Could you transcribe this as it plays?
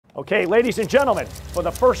Okay, ladies and gentlemen, for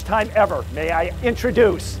the first time ever, may I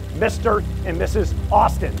introduce Mr. and Mrs.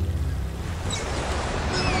 Austin.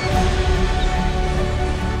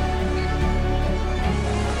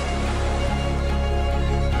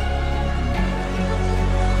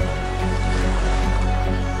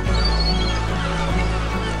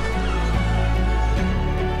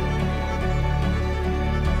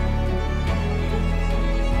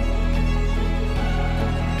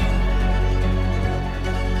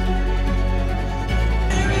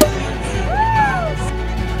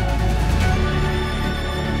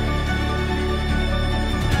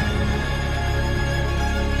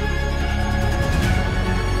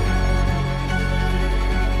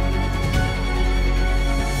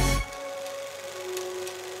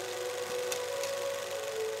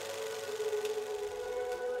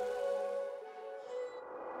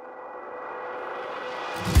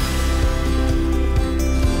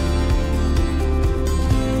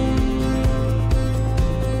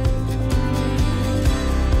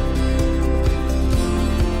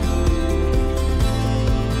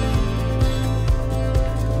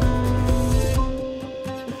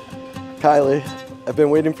 Kylie, I've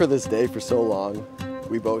been waiting for this day for so long.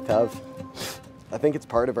 We both have. I think it's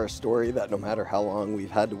part of our story that no matter how long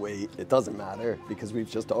we've had to wait, it doesn't matter because we've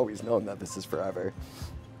just always known that this is forever.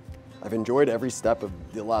 I've enjoyed every step of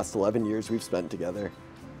the last 11 years we've spent together.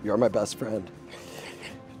 You're my best friend.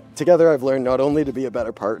 Together I've learned not only to be a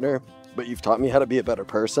better partner, but you've taught me how to be a better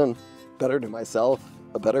person, better to myself,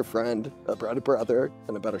 a better friend, a better brother,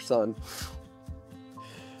 and a better son.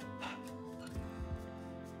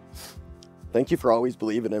 Thank you for always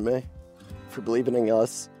believing in me, for believing in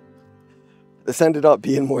us. This ended up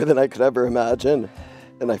being more than I could ever imagine,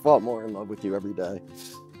 and I fall more in love with you every day.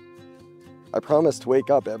 I promise to wake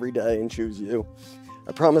up every day and choose you.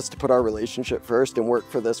 I promise to put our relationship first and work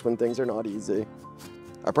for this when things are not easy.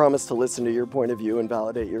 I promise to listen to your point of view and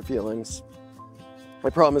validate your feelings. I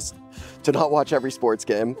promise to not watch every sports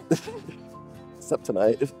game, except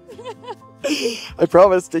tonight. I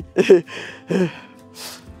promise to...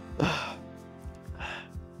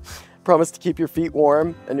 promise to keep your feet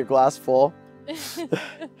warm and your glass full.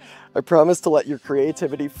 I promise to let your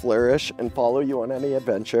creativity flourish and follow you on any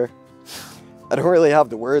adventure. I don't really have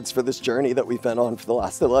the words for this journey that we've been on for the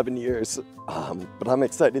last 11 years, but I'm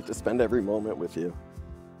excited to spend every moment with you.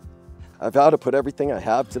 I vow to put everything I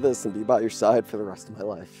have to this and be by your side for the rest of my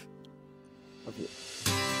life. Love you.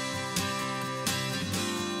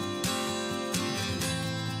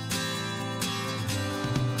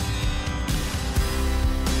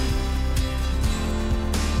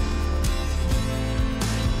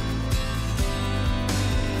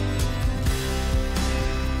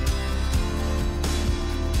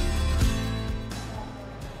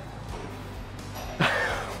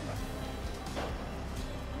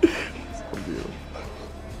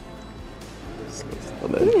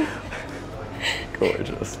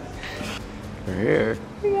 Gorgeous. We're here.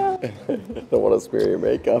 Yeah. Don't want to smear your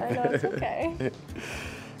makeup. I know, it's okay.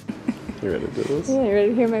 You ready to do this? Yeah, you ready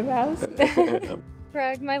to hear my vows?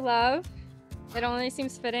 Greg, my love, it only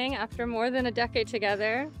seems fitting after more than a decade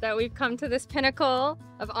together that we've come to this pinnacle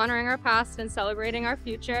of honoring our past and celebrating our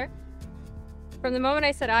future. From the moment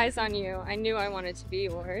I set eyes on you, I knew I wanted to be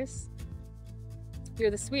yours.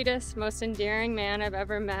 You're the sweetest, most endearing man I've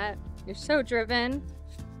ever met. You're so driven,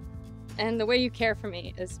 and the way you care for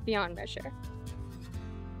me is beyond measure.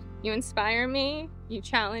 You inspire me, you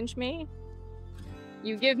challenge me,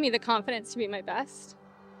 you give me the confidence to be my best.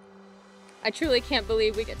 I truly can't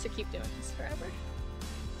believe we get to keep doing this forever.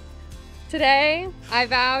 Today, I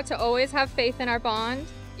vow to always have faith in our bond,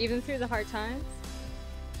 even through the hard times.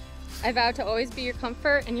 I vow to always be your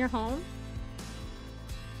comfort in your home,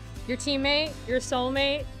 your teammate, your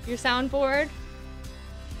soulmate, your soundboard,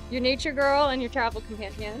 your nature girl, and your travel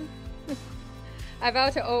companion. I vow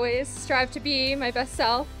to always strive to be my best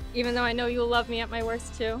self, even though I know you'll love me at my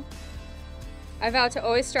worst too. I vow to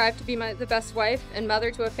always strive to be the best wife and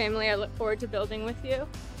mother to a family I look forward to building with you.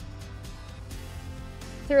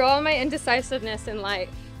 Through all my indecisiveness in life,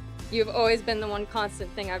 you have always been the one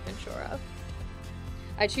constant thing I've been sure of.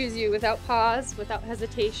 I choose you without pause, without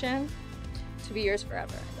hesitation, to be yours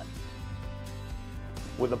forever.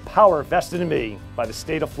 With the power vested in me by the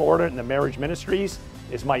state of Florida and the marriage ministries,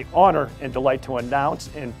 it's my honor and delight to announce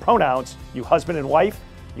and pronounce you husband and wife.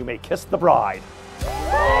 You may kiss the bride.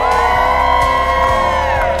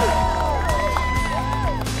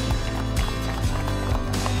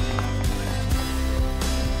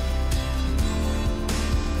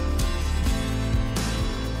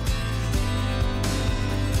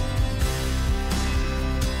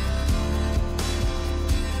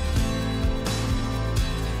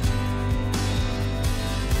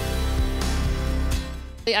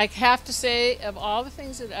 I have to say, of all the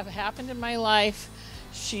things that have happened in my life,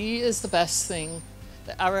 she is the best thing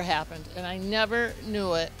that ever happened, and I never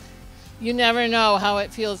knew it. You never know how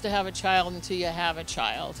it feels to have a child until you have a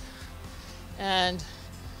child. And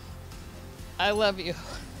I love you.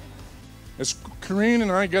 As Corrine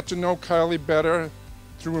and I get to know Kylie better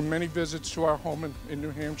through many visits to our home in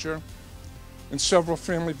New Hampshire and several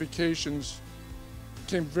family vacations, it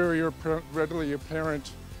became very readily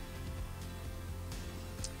apparent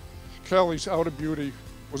Kylie's outer beauty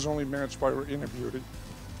was only matched by her inner beauty.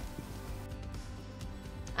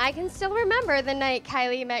 I can still remember the night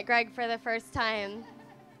Kylie met Greg for the first time.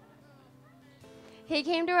 He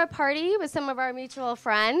came to a party with some of our mutual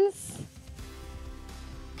friends.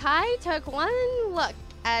 Kai took one look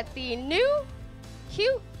at the new,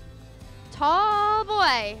 cute, tall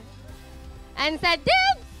boy and said,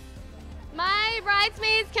 "Dibs! My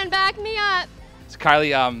bridesmaids can back me up." So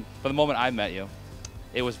Kylie, from the moment I met you,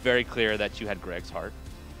 it was very clear that you had Greg's heart.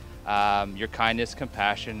 Your kindness,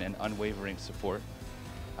 compassion, and unwavering support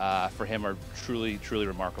for him are truly, truly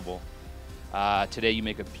remarkable. Today you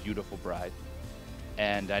make a beautiful bride,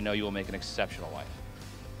 and I know you will make an exceptional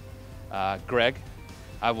wife. Greg,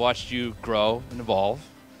 I've watched you grow and evolve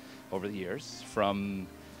over the years, from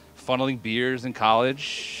funneling beers in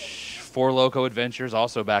college, Four Loko adventures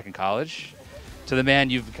also back in college, to the man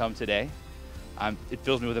you've become today. It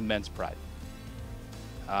fills me with immense pride.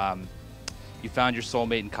 You found your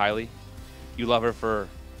soulmate in Kylie. You love her for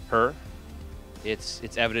her. It's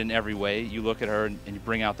evident in every way. You look at her and you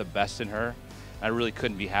bring out the best in her. I really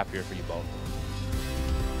couldn't be happier for you both.